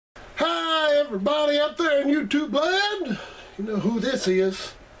everybody out there in YouTube land. You know who this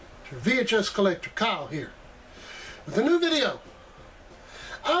is. It's your VHS collector, Kyle, here, with a new video.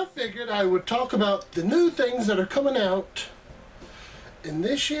 I figured I would talk about the new things that are coming out in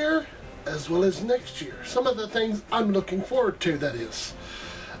this year as well as next year. Some of the things I'm looking forward to, that is.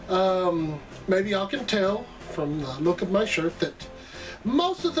 Maybe y'all can tell from the look of my shirt that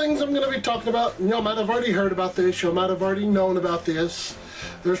most of the things I'm going to be talking about, y'all might have already heard about this, y'all might have already known about this.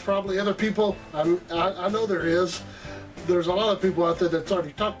 There's probably other people, I know there is. There's a lot of people out there that's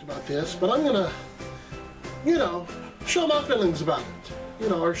already talked about this, but I'm going to, you know, show my feelings about it. You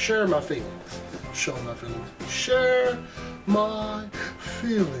know, or share my feelings. Show my feelings. Share my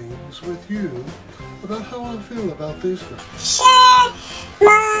feelings with you about how I feel about this one. Share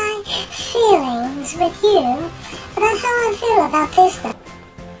my feelings with you about how I feel about this one.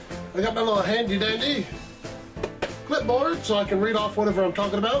 I got my little handy dandy clipboard so I can read off whatever I'm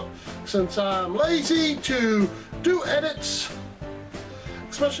talking about, since I'm lazy to do edits,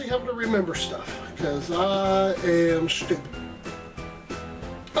 especially having to remember stuff, because I am stupid.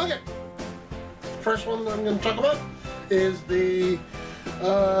 Okay, first one that I'm going to talk about is the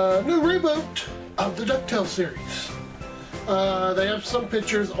new reboot of the Ducktales series. They have some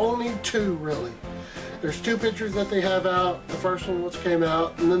pictures, only two really. There's two pictures that they have out. The first one which came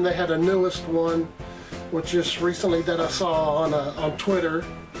out, and then they had a newest one, which is recently that I saw on Twitter.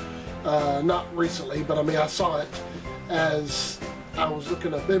 Not recently, but I mean I saw it as I was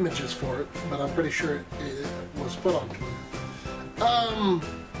looking up images for it, but I'm pretty sure it was put on Twitter.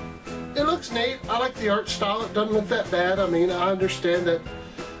 It looks neat. I like the art style. It doesn't look that bad. I mean, I understand that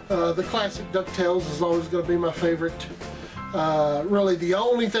the classic Ducktales is always going to be my favorite. Really the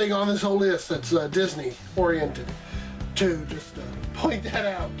only thing on this whole list that's Disney oriented, to just point that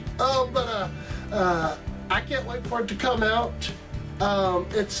out. I can't wait for it to come out.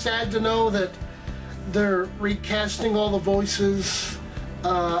 It's sad to know that they're recasting all the voices.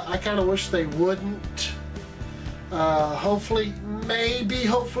 I kind of wish they wouldn't. Hopefully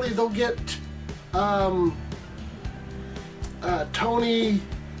they'll get Tony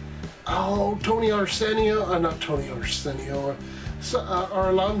Arsenio, not Tony Arsenio, or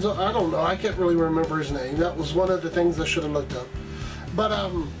Alonzo, I don't know, I can't really remember his name. That was one of the things I should have looked up. But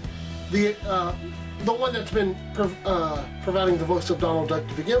the one that's been providing the voice of Donald Duck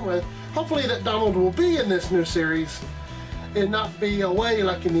to begin with, hopefully that Donald will be in this new series and not be away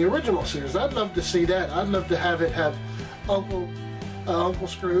like in the original series. I'd love to see that. I'd love to have it have Uncle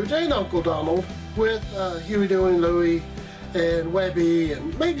Scrooge and Uncle Donald with Huey, Dewey, and Louie and Webby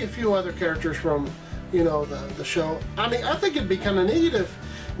and maybe a few other characters from, you know, the show. I mean, I think it'd be kind of neat if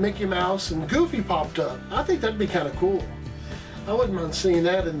Mickey Mouse and Goofy popped up. I think that'd be kind of cool. I wouldn't mind seeing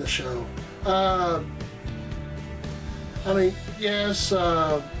that in the show. I mean, yes,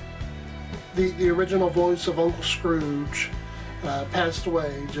 the original voice of Uncle Scrooge passed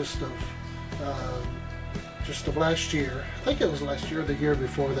away just of last year. I think it was last year or the year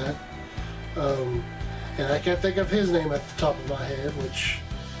before that. And I can't think of his name at the top of my head, which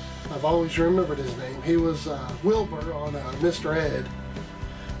I've always remembered his name. He was Wilbur on Mr. Ed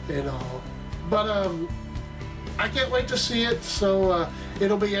and all. But I can't wait to see it. So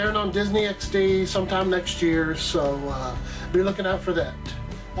it'll be airing on Disney XD sometime next year. So be looking out for that.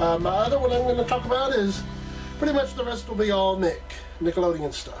 My other one I'm going to talk about is pretty much the rest will be all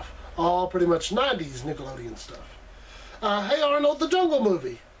Nickelodeon stuff. All pretty much 90s Nickelodeon stuff. Hey Arnold, the Jungle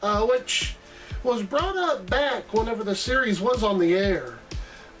movie, which was brought up back whenever the series was on the air.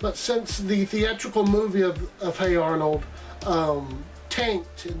 But since the theatrical movie of Hey Arnold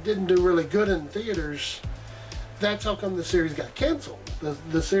tanked and didn't do really good in theaters, that's how come the series got canceled.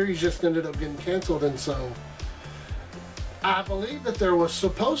 The series just ended up getting canceled, and so I believe that there was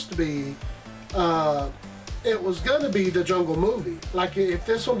supposed to be, it was going to be the Jungle movie. Like if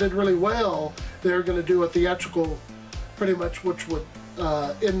this one did really well, they're going to do a theatrical, pretty much, which would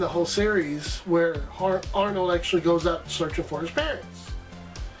end the whole series, where Arnold actually goes out searching for his parents.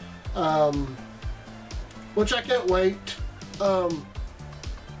 Which I can't wait.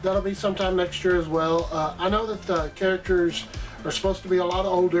 That'll be sometime next year as well. I know that the characters are supposed to be a lot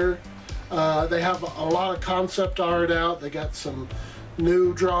older. They have a lot of concept art out. They got some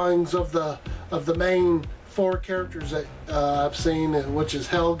new drawings of the main four characters that I've seen, which is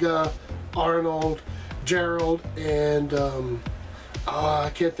Helga, Arnold, Gerald, and I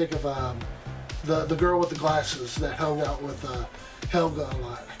can't think of the girl with the glasses that hung out with Helga a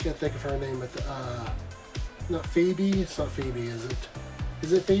lot. I can't think of her name. Not Phoebe. It's not Phoebe, is it?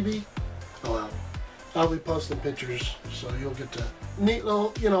 Is it Phoebe? Oh well. I'll be posting pictures, so you'll get to neat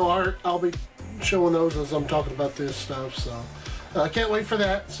little, you know, art. I'll be showing those as I'm talking about this stuff. So Can't wait for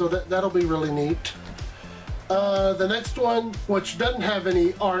that. So that'll be really neat. The next one, which doesn't have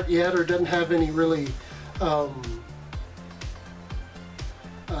any art yet, or doesn't have any really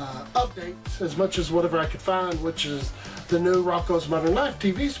updates as much as whatever I could find, which is the new Rocko's Modern Life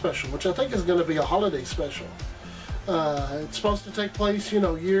TV special, which I think is going to be a holiday special. It's supposed to take place,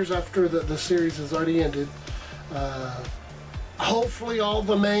 years after the series has already ended. Hopefully all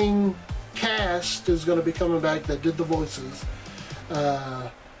the main cast is going to be coming back that did the voices.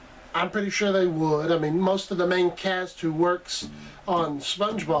 I'm pretty sure they would. I mean, most of the main cast who works on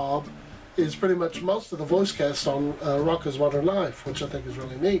SpongeBob is pretty much most of the voice cast on Rocko's Modern Life, which I think is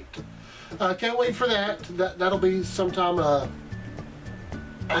really neat. Can't wait for that. That'll be sometime, I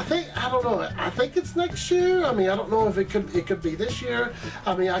don't know, I think it's next year. I mean, I don't know if it could be this year.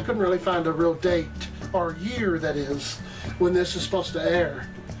 I mean, I couldn't really find a real date, or year that is, when this is supposed to air.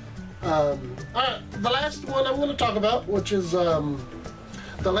 Alright, the last one I'm going to talk about, which is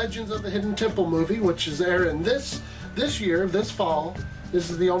the Legends of the Hidden Temple movie, which is airing this year, this fall. This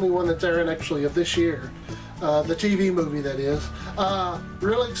is the only one that's airing actually of this year. The TV movie, that is.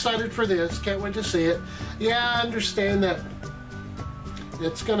 Really excited for this. Can't wait to see it. Yeah, I understand that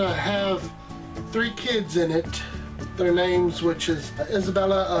it's going to have 3 kids in it. Their names, which is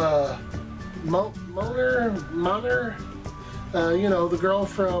Isabella Moner, the girl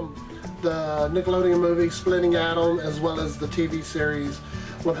from the Nickelodeon movie Splitting Atom, as well as the TV series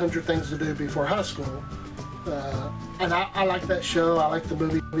 100 Things to Do Before High School. And I like that show. I like the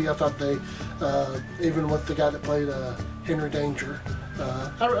movie. I thought they, even with the guy that played Henry Danger,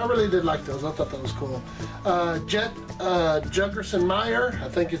 I really did like those. I thought that was cool. Jet Juggerson Meyer, I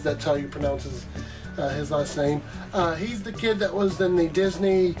think that's how you pronounce his last name. He's the kid that was in the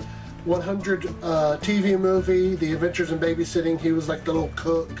Disney 100 TV movie, The Adventures in Babysitting. He was like the little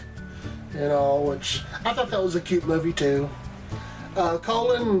cook, which I thought that was a cute movie too.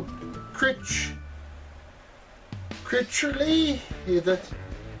 Colin Critcherly,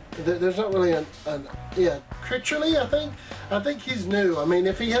 there's not really Critcherly, I think he's new. I mean,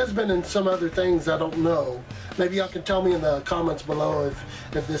 if he has been in some other things, I don't know. Maybe y'all can tell me in the comments below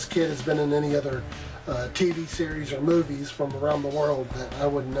if this kid has been in any other TV series or movies from around the world that I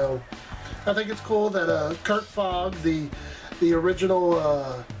wouldn't know. I think it's cool that Kirk Fogg, the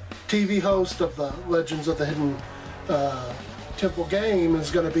original TV host of the Legends of the Hidden Temple game,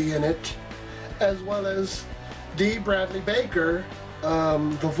 is going to be in it, as well as D. Bradley Baker,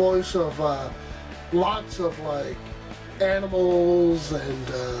 the voice of lots of like animals and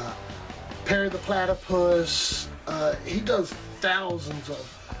Perry the Platypus. He does thousands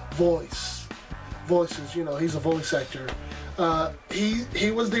of voices. He's a voice actor.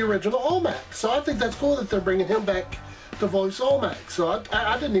 He was the original Olmec, so I think that's cool that they're bringing him back to voice Olmec. So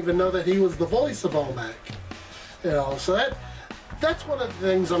I didn't even know that he was the voice of Olmec. So that's one of the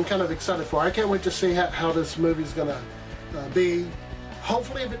things I'm kind of excited for. I can't wait to see how this movie's gonna be.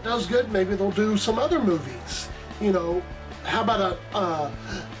 Hopefully, if it does good, maybe they'll do some other movies. How about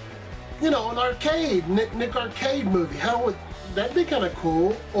an arcade, Nick Arcade movie? How would that be? Kind of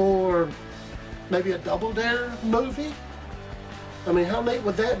cool. Or maybe a Double Dare movie? I mean, how neat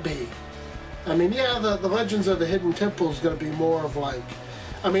would that be? I mean, yeah, the Legends of the Hidden Temple is going to be more of like,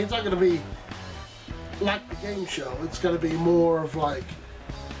 I mean, it's not going to be like the game show. It's going to be more of like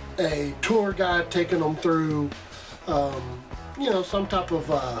a tour guide taking them through, some type of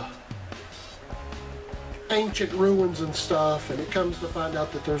ancient ruins and stuff, and it comes to find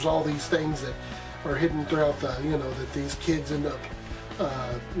out that there's all these things that are hidden throughout the, that these kids end up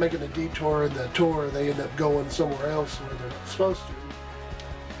making a detour in the tour. They end up going somewhere else where they're not supposed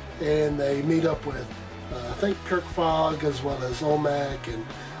to, and they meet up with I think Kirk Fogg, as well as Olmec, and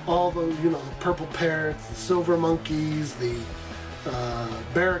all those, the purple parrots, the silver monkeys, the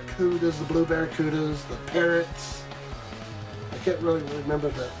barracudas, the blue barracudas, the parrots. I can't really remember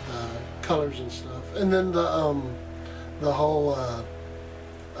the colors and stuff. And then the whole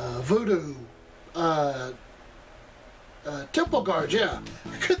voodoo temple guards. Yeah,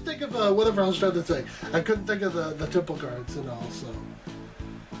 I couldn't think of whatever I was trying to say. I couldn't think of the temple guards and all.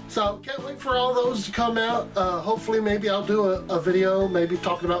 So can't wait for all those to come out. Hopefully, maybe I'll do a video, maybe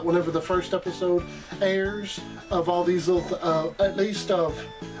talking about whenever the first episode airs of all these little, at least of,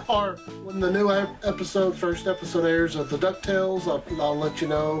 or when the new first episode airs of the Ducktales. I'll let you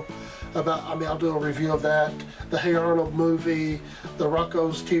know about. I mean, I'll do a review of that, the Hey Arnold movie, the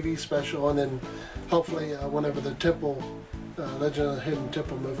Rocko's TV special, and then hopefully whenever the Temple, Legend of the Hidden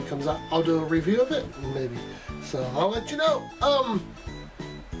Temple movie comes out, I'll do a review of it, maybe. So I'll let you know.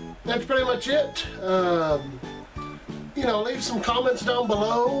 That's pretty much it. you know, leave some comments down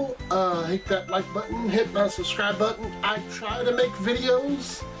below. Hit that like button, hit my subscribe button. I try to make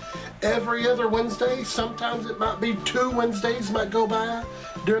videos every other Wednesday. Sometimes it might be 2 Wednesdays might go by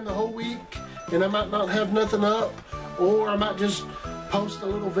during the whole week, and I might not have nothing up, or I might just post a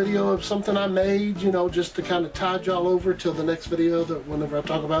little video of something I made, you know, just to kind of tide y'all over till the next video that whenever I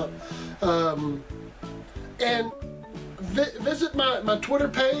talk about. And visit my Twitter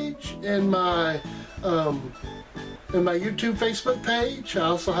page and my YouTube Facebook page. I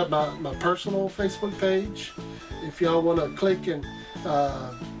also have my personal Facebook page. If y'all want to click and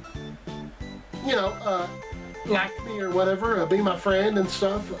you know, like me or whatever, be my friend and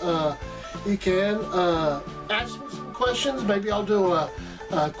stuff, you can ask me some questions. Maybe I'll do a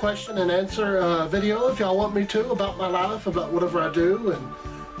question and answer video if y'all want me to, about my life, about whatever I do,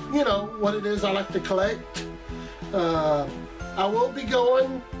 and you know what it is I like to collect. I will be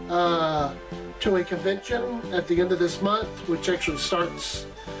going to a convention at the end of this month, which actually starts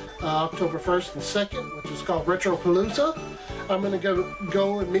October 1st and 2nd, which is called Retropalooza. I'm going to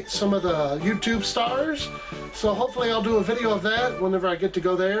go and meet some of the YouTube stars, so hopefully I'll do a video of that whenever I get to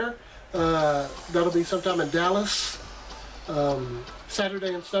go there. That'll be sometime in Dallas,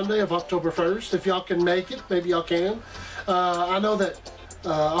 Saturday and Sunday of October 1st. If y'all can make it, maybe y'all can. I know that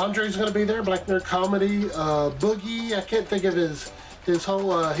Andre's going to be there, Black Nerd Comedy, Boogie, I can't think of his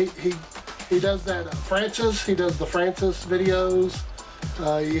whole, he does that, Francis, he does the Francis videos.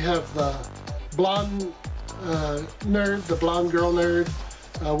 You have the blonde nerd, the blonde girl nerd,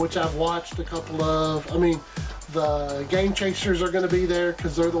 which I've watched a couple of. I mean, the Game Chasers are going to be there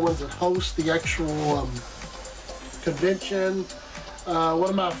because they're the ones that host the actual convention. One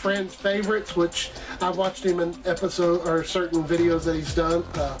of my friend's favorites, which I've watched him in episode or certain videos that he's done,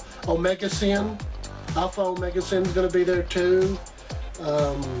 Omega Sin, Alpha Omega Sin is going to be there too.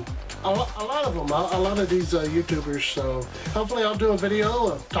 A lot of them, a lot of these YouTubers, so hopefully I'll do a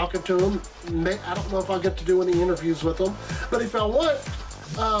video of talking to them. I don't know if I'll get to do any interviews with them, but if I want,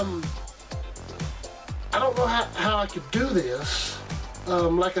 I don't know how I could do this.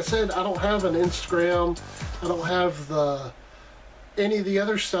 Like I said, I don't have an Instagram, I don't have any of the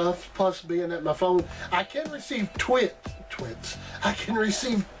other stuff, plus being at my phone. I can receive I can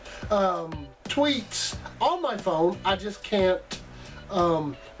receive tweets on my phone, I just can't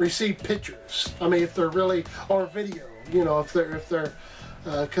receive pictures. I mean, if they're really, or video, you know, if they're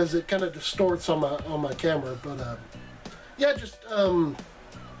because it kind of distorts on my camera. But yeah, just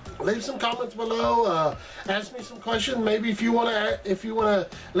leave some comments below. Ask me some questions. Maybe if you wanna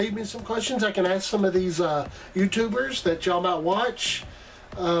leave me some questions, I can ask some of these YouTubers that y'all might watch.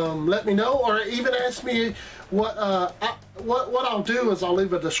 Let me know, or even ask me what I'll do is I'll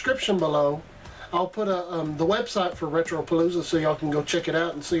leave a description below. I'll put the website for Retropalooza so y'all can go check it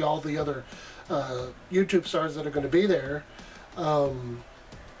out and see all the other YouTube stars that are going to be there. I'll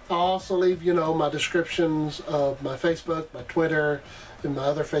also leave, you know, my descriptions of my Facebook, my Twitter, and my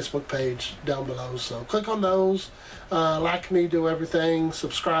other Facebook page down below. So click on those, like me, do everything,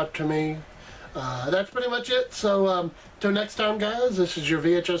 subscribe to me. That's pretty much it. So till next time, guys, this is your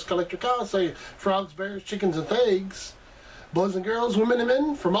VHS Collector Kyle saying frogs, bears, chickens, and pigs, boys and girls, women and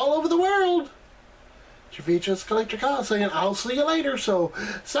men from all over the world. It's your VHS Collector Kyle saying I'll see you later. So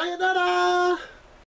sayonara.